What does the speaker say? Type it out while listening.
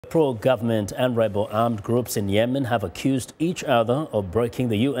Pro-government and rebel armed groups in Yemen have accused each other of breaking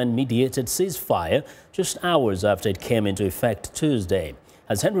the UN-mediated ceasefire just hours after it came into effect Tuesday.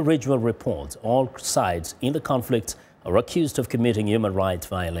 As Henry Ridgwell reports, all sides in the conflict are accused of committing human rights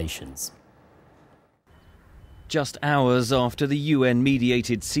violations. Just hours after the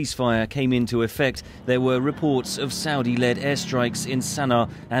UN-mediated ceasefire came into effect, there were reports of Saudi-led airstrikes in Sanaa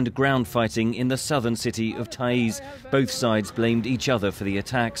and ground fighting in the southern city of Taiz. Both sides blamed each other for the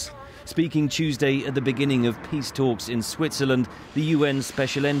attacks. Speaking Tuesday at the beginning of peace talks in Switzerland, the UN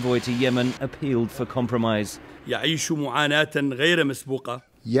Special Envoy to Yemen appealed for compromise. Yemen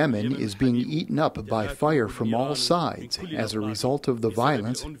is being eaten up by fire from all sides as a result of the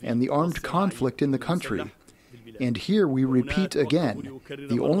violence and the armed conflict in the country. And here we repeat again,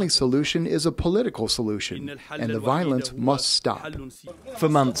 the only solution is a political solution, and the violence must stop. For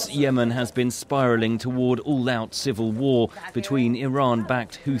months, Yemen has been spiraling toward all-out civil war between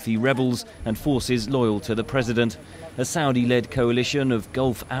Iran-backed Houthi rebels and forces loyal to the president. A Saudi-led coalition of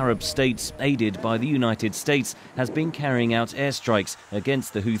Gulf Arab states, aided by the United States, has been carrying out airstrikes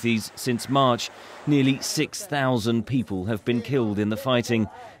against the Houthis since March. Nearly 6,000 people have been killed in the fighting.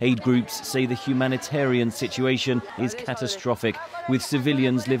 Aid groups say the humanitarian situation is catastrophic, with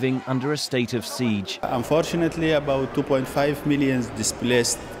civilians living under a state of siege. Unfortunately, about 2.5 million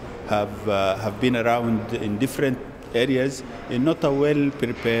displaced have been around in different areas in not a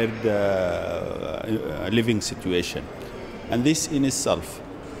well-prepared living situation. And this in itself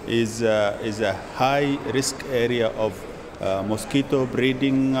is a high-risk area of mosquito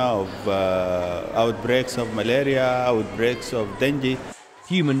breeding, of outbreaks of malaria, outbreaks of dengue.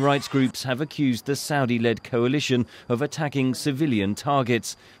 Human rights groups have accused the Saudi-led coalition of attacking civilian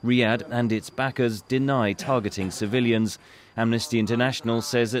targets. Riyadh and its backers deny targeting civilians. Amnesty International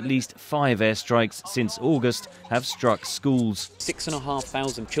says at least 5 airstrikes since August have struck schools.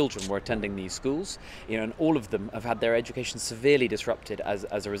 6,500 children were attending these schools, and all of them have had their education severely disrupted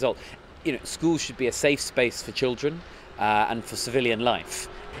as a result. Schools should be a safe space for children and for civilian life.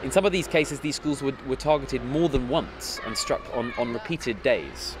 In some of these cases, these schools were targeted more than once and struck on repeated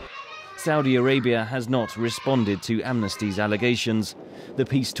days. Saudi Arabia has not responded to Amnesty's allegations. The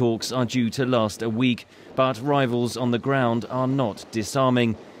peace talks are due to last a week, but rivals on the ground are not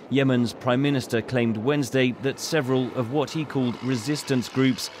disarming. Yemen's Prime Minister claimed Wednesday that several of what he called resistance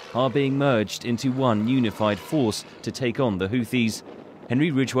groups are being merged into one unified force to take on the Houthis.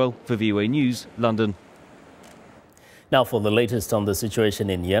 Henry Ridgwell for VOA News, London. Now for the latest on the situation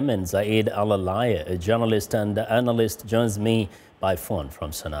in Yemen, Zaid, al-Alayaa, a journalist and analyst, joins me by phone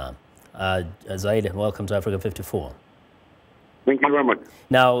from Sanaa. Zaid, welcome to Africa 54. Thank you very much.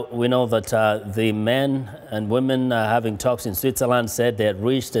 Now, we know that the men and women having talks in Switzerland said they had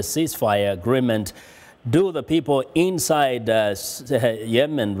reached a ceasefire agreement. Do the people inside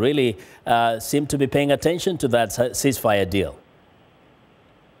Yemen really seem to be paying attention to that ceasefire deal?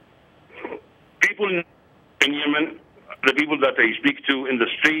 People in Yemen, the people that I speak to in the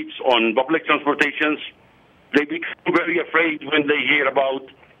streets, on public transportations, they become very afraid when they hear about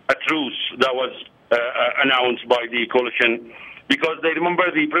a truce that was announced by the coalition, because they remember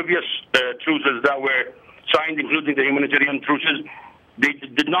the previous truces that were signed, including the humanitarian truces. They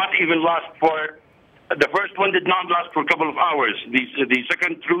did not even last for, the first one did not last for a couple of hours. The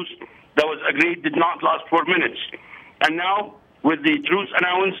second truce that was agreed did not last for minutes. And now, with the truce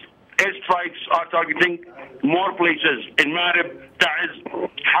announced, airstrikes are targeting more places. In Marib, Taiz,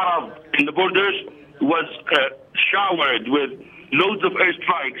 Harab, in the borders, was showered with loads of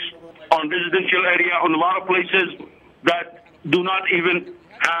airstrikes on residential area, on a lot of places that do not even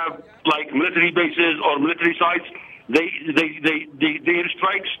have like military bases or military sites. The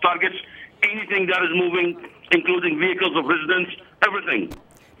airstrikes targets anything that is moving, including vehicles of residents, everything.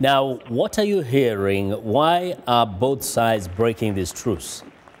 Now, what are you hearing? Why are both sides breaking this truce?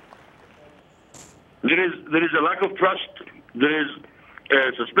 There is a lack of trust. There is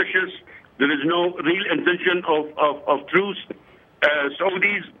suspicious. There is no real intention of truce.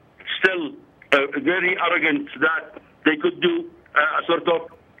 Saudis still very arrogant that they could do a sort of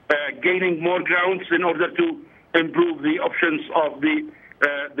gaining more grounds in order to improve the options of the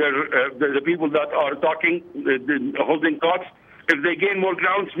people that are talking, holding talks. If they gain more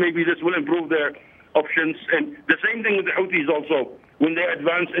grounds, maybe this will improve their options. And the same thing with the Houthis also. When they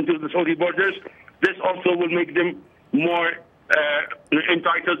advance into the Saudi borders, this also will make them more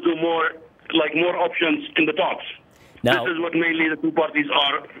entitled to more options in the talks. Now, this is what mainly the two parties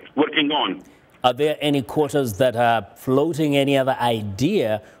are working on. Are there any quarters that are floating any other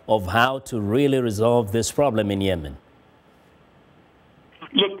idea of how to really resolve this problem in Yemen?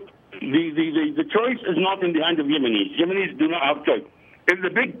 Look, the choice is not in the hand of Yemenis. Yemenis do not have choice. if the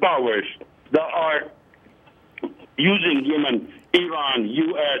big powers that are using Yemen, Iran,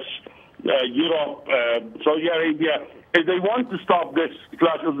 U.S., Europe, Saudi Arabia, if they want to stop this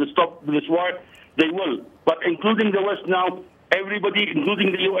clash, stop this war, they will. But including the West now, everybody,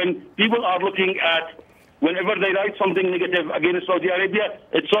 including the UN, people are looking at, whenever they write something negative against Saudi Arabia,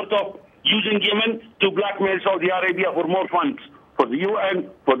 it's sort of using Yemen to blackmail Saudi Arabia for more funds, for the UN,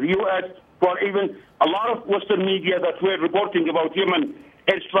 for the U.S., for even a lot of Western media that were reporting about Yemen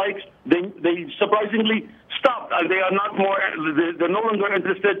airstrikes. They surprisingly stopped, and they are not more. They're no longer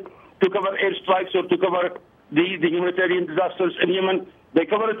interested to cover airstrikes or to cover the humanitarian disasters in Yemen. They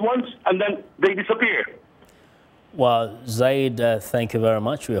cover it once and then they disappear. Well, Zaid, thank you very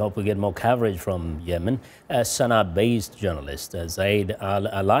much. We hope we get more coverage from Yemen. Sanaa-based journalist Zaid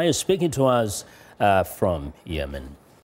al-Alayaa speaking to us from Yemen.